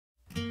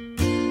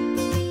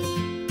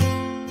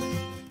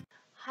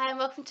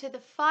welcome to the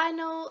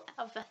final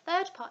of the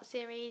third part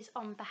series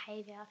on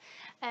behaviour.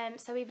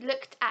 So we've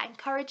looked at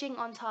encouraging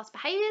on-task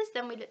behaviours,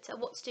 then we looked at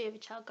what to do if a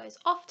child goes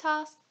off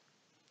task,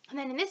 and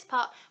then in this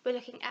part we're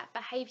looking at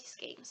behaviour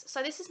schemes.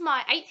 So this is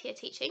my 8th year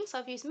teaching, so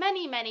I've used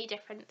many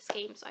different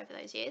schemes over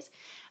those years.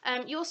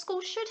 Your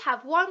school should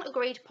have one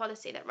agreed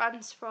policy that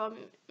runs from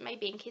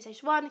maybe in Key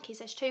Stage 1, Key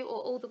Stage 2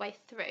 or all the way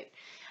through.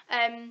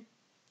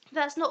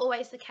 That's not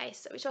always the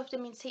case, which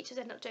often means teachers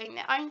end up doing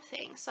their own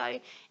thing. So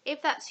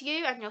if that's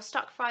you and you're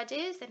stuck for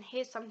ideas, then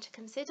here's some to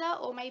consider,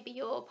 or maybe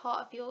you're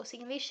part of your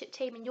senior leadership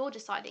team and you're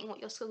deciding what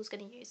your school's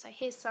going to use. So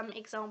here's some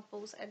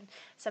examples and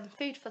some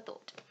food for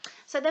thought.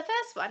 So the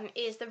first one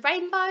is the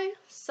rainbow,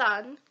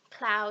 sun,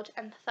 cloud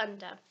and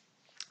thunder.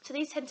 So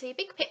these tend to be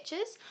big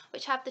pictures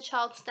which have the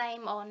child's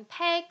name on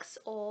pegs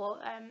or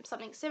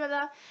something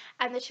similar,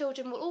 and the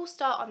children will all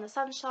start on the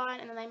sunshine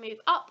and then they move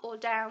up or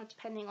down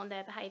depending on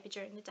their behaviour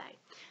during the day.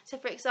 So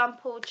for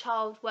example, a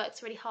child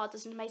works really hard,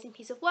 does an amazing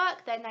piece of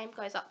work, their name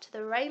goes up to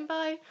the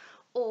rainbow,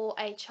 or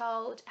a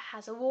child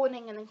has a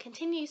warning and then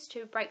continues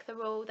to break the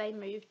rule, they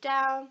move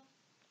down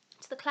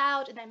to the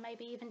cloud and then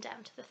maybe even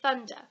down to the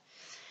thunder.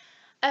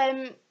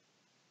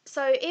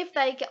 So if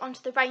they get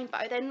onto the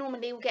rainbow, they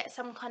normally will get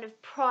some kind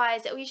of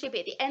prize. It will usually be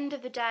at the end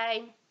of the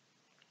day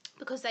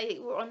because they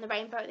were on the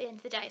rainbow at the end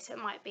of the day. So it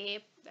might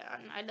be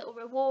a little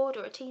reward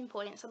or a team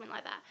point, something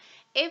like that.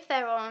 If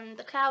they're on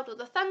the cloud or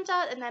the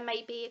thunder, then there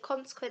may be a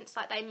consequence,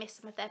 like they miss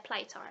some of their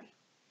playtime.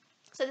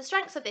 So the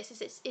strengths of this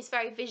is it's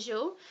very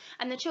visual,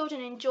 and the children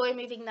enjoy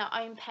moving their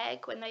own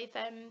peg when they've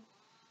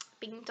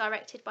being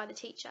directed by the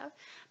teacher.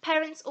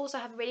 Parents also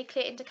have a really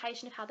clear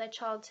indication of how their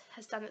child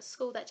has done at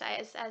school that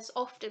day, as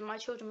often my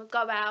children would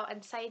go out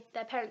and say,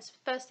 their parents,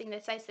 first thing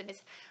they'd say to them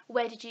is,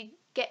 where did you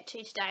get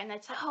to today? And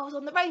they'd say, oh, I was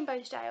on the rainbow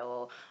today,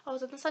 or I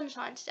was on the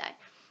sunshine today.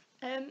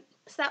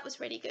 So that was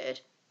really good.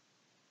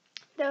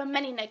 There were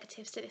many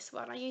negatives to this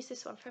one. I used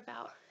this one for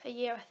about a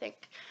year, I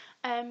think.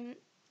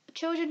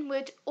 Children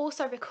would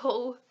also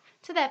recall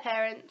to their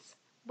parents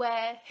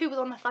who was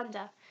on the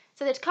thunder.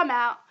 So they'd come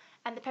out,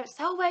 and the parents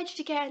say, oh, where did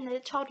you get? And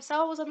the child would say,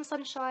 oh, I was on the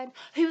sunshine.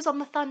 Who was on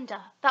the thunder?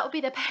 That would be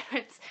their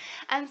parents.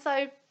 And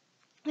so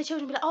the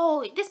children would be like,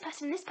 oh, this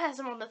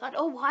person were on the thunder.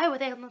 Oh, why were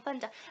they on the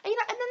thunder? And,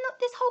 and then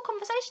this whole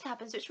conversation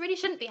happens, which really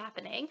shouldn't be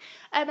happening.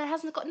 And it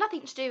hasn't got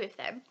nothing to do with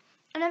them.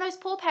 And then those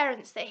poor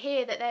parents that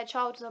hear that their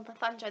child was on the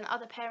thunder and the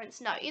other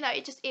parents know,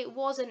 it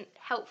wasn't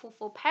helpful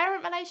for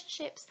parent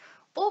relationships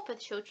or for the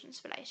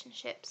children's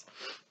relationships.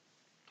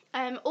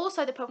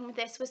 Also the problem with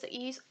this was that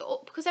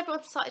because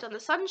everyone started on the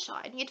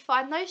sunshine, you'd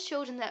find those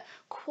children that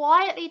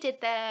quietly did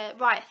their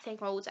right thing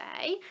all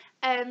day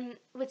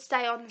would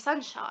stay on the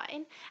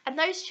sunshine, and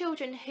those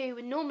children who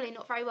were normally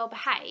not very well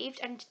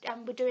behaved and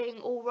were doing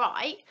all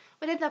right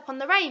would end up on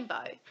the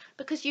rainbow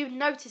because you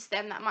noticed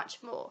them that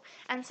much more.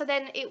 And so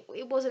then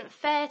it wasn't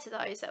fair to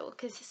those that were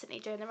consistently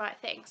doing the right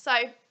thing. So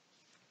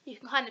you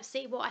can kind of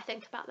see what I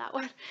think about that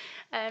one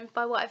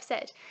by what I've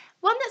said.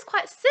 One that's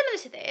quite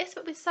similar to this,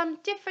 but with some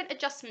different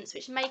adjustments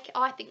which make it,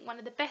 I think, one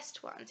of the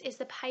best ones, is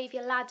the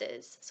behaviour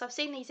ladders. So I've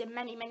seen these in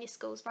many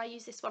schools, and I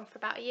use this one for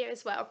about a year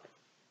as well.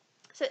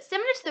 So it's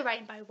similar to the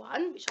rainbow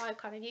one, which I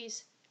kind of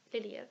use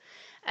linear.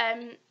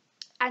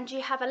 And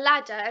you have a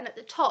ladder, and at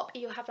the top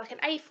you have like an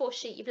A4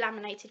 sheet you've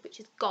laminated, which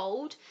is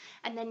gold,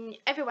 and then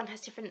everyone has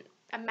different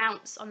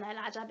amounts on their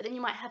ladder, but then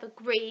you might have a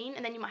green,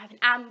 and then you might have an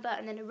amber,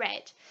 and then a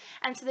red.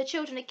 And so the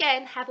children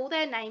again have all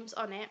their names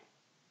on it,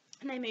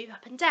 and they move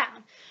up and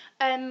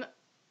down.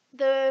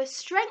 The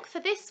strength for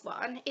this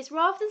one is,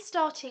 rather than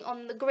starting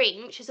on the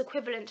green, which is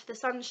equivalent to the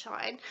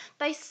sunshine,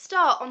 they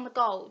start on the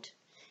gold.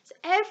 So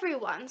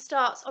everyone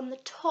starts on the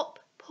top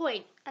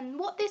point. And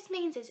what this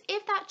means is,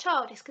 if that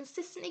child is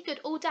consistently good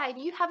all day and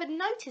you haven't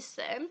noticed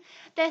them,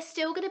 they're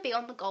still going to be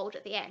on the gold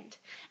at the end.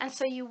 And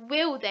so you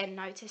will then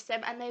notice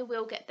them and they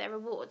will get their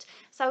reward.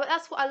 So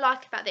that's what I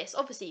like about this.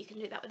 Obviously you can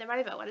do that with the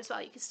rainbow one as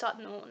well. You can start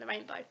them all on the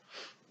rainbow.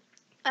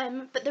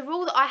 But the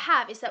rule that I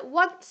have is that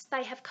once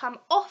they have come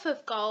off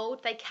of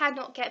gold, they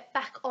cannot get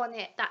back on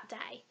it that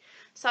day.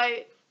 So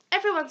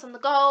everyone's on the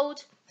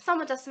gold,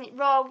 someone does something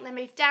wrong, they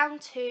move down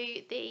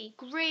to the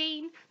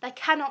green, they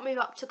cannot move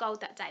up to gold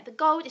that day. The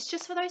gold is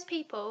just for those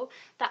people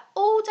that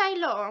all day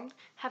long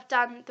have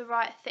done the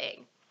right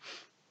thing.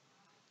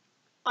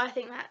 I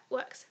think that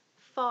works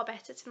far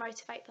better to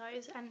motivate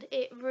those, and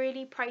it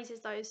really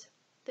praises those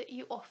that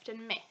you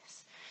often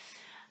miss.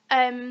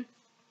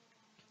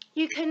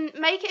 You can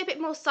make it a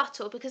bit more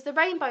subtle, because the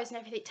rainbows and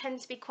everything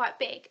tend to be quite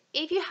big.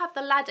 If you have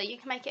the ladder, you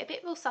can make it a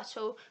bit more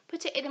subtle,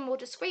 put it in a more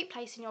discreet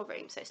place in your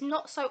room, so it's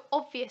not so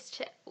obvious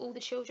to all the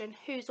children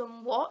who's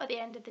on what at the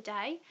end of the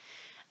day.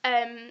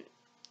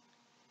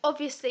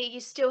 Obviously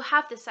you still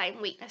have the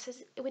same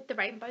weaknesses with the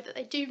rainbow that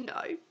they do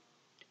know,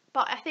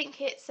 but I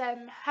think it's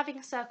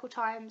having circle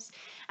times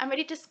and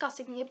really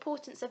discussing the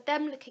importance of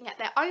them looking at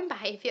their own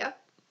behaviour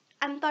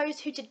and those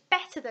who did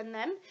better than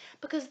them,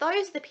 because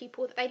those are the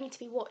people that they need to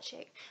be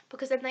watching,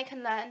 because then they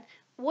can learn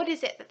what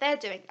is it that they're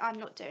doing I'm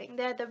not doing.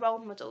 They're the role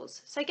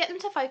models. So get them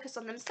to focus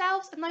on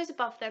themselves and those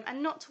above them,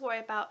 and not to worry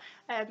about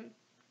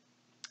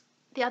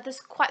the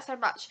others quite so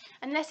much,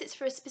 unless it's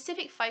for a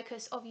specific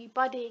focus of you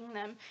buddying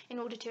them in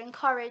order to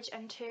encourage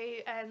and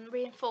to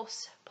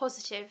reinforce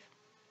positive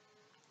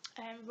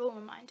rule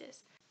reminders.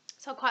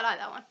 So I quite like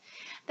that one.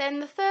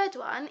 Then the third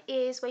one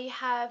is where you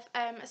have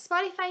a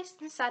smiley face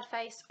and a sad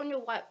face on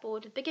your whiteboard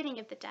at the beginning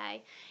of the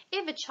day.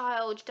 If a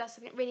child does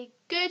something really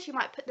good, you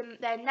might put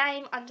their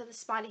name under the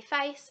smiley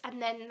face,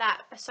 and then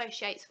that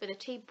associates with a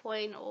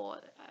T-point or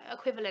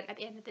equivalent at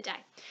the end of the day.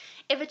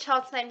 If a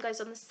child's name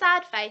goes on the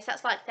sad face,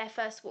 that's like their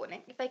first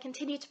warning. If they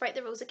continue to break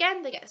the rules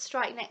again, they get a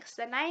strike next to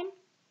their name.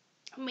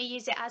 And we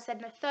use it as then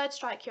the third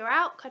strike, you're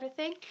out kind of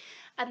thing,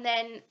 and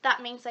then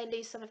that means they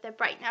lose some of their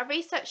break. Now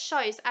research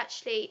shows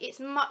actually has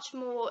much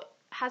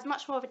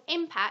more of an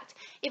impact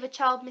if a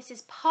child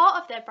misses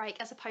part of their break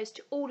as opposed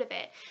to all of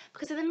it,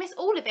 because if they miss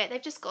all of it,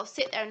 they've just got to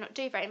sit there and not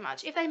do very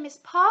much. If they miss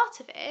part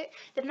of it,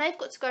 then they've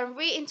got to go and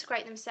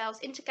reintegrate themselves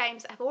into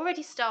games that have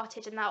already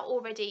started and they're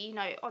already, you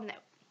know,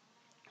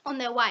 on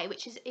their way,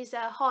 which is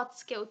a hard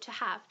skill to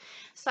have.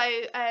 So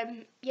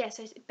yeah,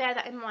 so bear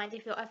that in mind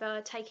if you're ever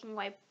taking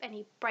away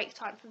any break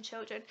time from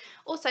children.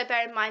 Also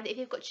bear in mind that if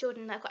you've got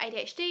children that have got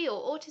ADHD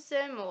or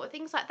autism or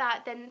things like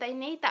that, then they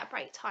need that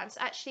break time. So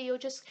actually you're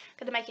just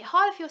going to make it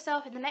harder for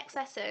yourself in the next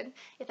lesson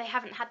if they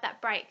haven't had that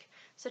break.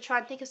 So try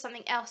and think of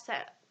something else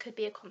that could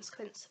be a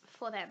consequence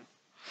for them.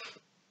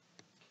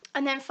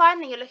 And then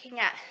finally, you're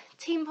looking at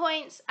team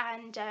points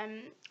and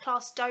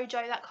class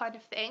dojo, that kind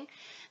of thing.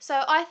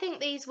 So I think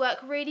these work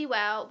really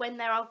well when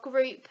there are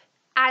group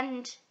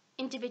and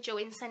individual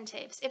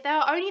incentives. If there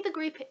are only the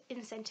group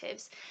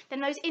incentives,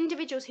 then those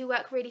individuals who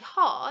work really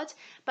hard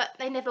but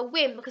they never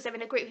win because they're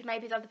in a group with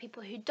maybe the other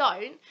people who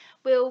don't,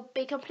 will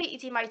be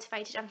completely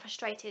demotivated and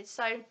frustrated.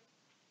 So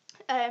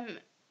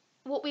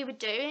what we would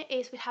do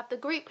is we'd have the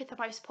group with the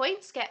most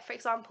points get, for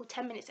example,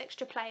 10 minutes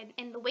extra play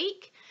in the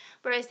week,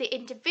 whereas the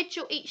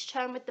individual each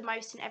term with the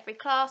most in every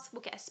class will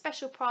get a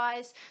special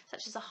prize,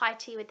 such as a high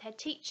tea with head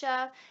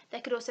teacher.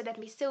 There could also then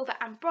be silver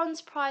and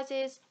bronze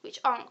prizes, which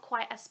aren't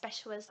quite as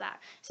special as that.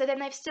 So then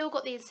they've still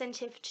got the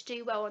incentive to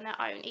do well on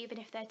their own, even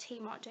if their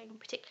team aren't doing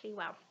particularly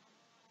well.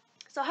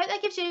 So I hope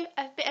that gives you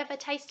a bit of a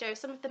taster of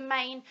some of the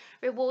main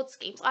reward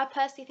schemes. I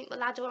personally think the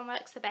ladder one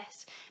works the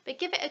best, but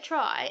give it a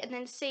try and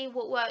then see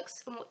what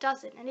works and what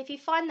doesn't. And if you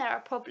find there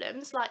are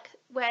problems, like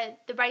where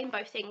the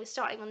rainbow thing was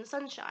starting on the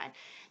sunshine,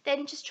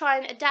 then just try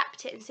and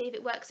adapt it and see if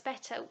it works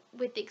better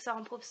with the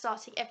example of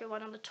starting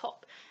everyone on the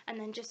top and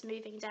then just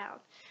moving down.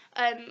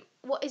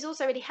 What is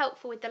also really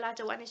helpful with the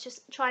ladder one is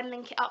just try and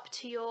link it up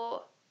to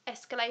your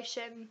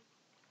escalation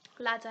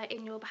ladder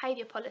in your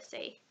behaviour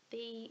policy,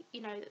 the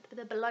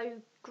below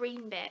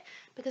green bit,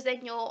 because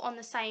then you're on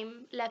the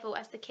same level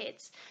as the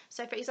kids.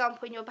 So for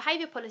example, in your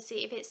behaviour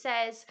policy, if it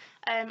says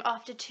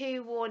after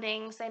 2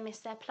 warnings they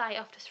missed their play,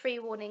 after 3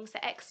 warnings they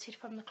exited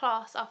from the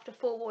class, after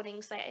 4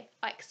 warnings they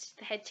exited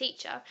the head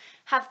teacher,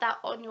 have that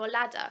on your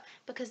ladder,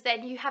 because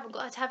then you haven't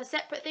got to have a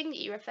separate thing that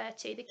you refer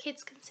to. The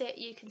kids can see it,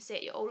 you can see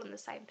it, you're all on the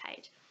same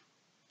page.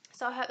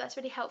 So I hope that's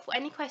really helpful.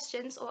 Any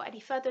questions or any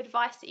further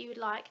advice that you would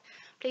like,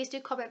 please do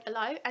comment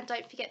below, and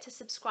don't forget to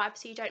subscribe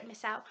so you don't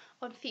miss out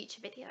on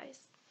future videos.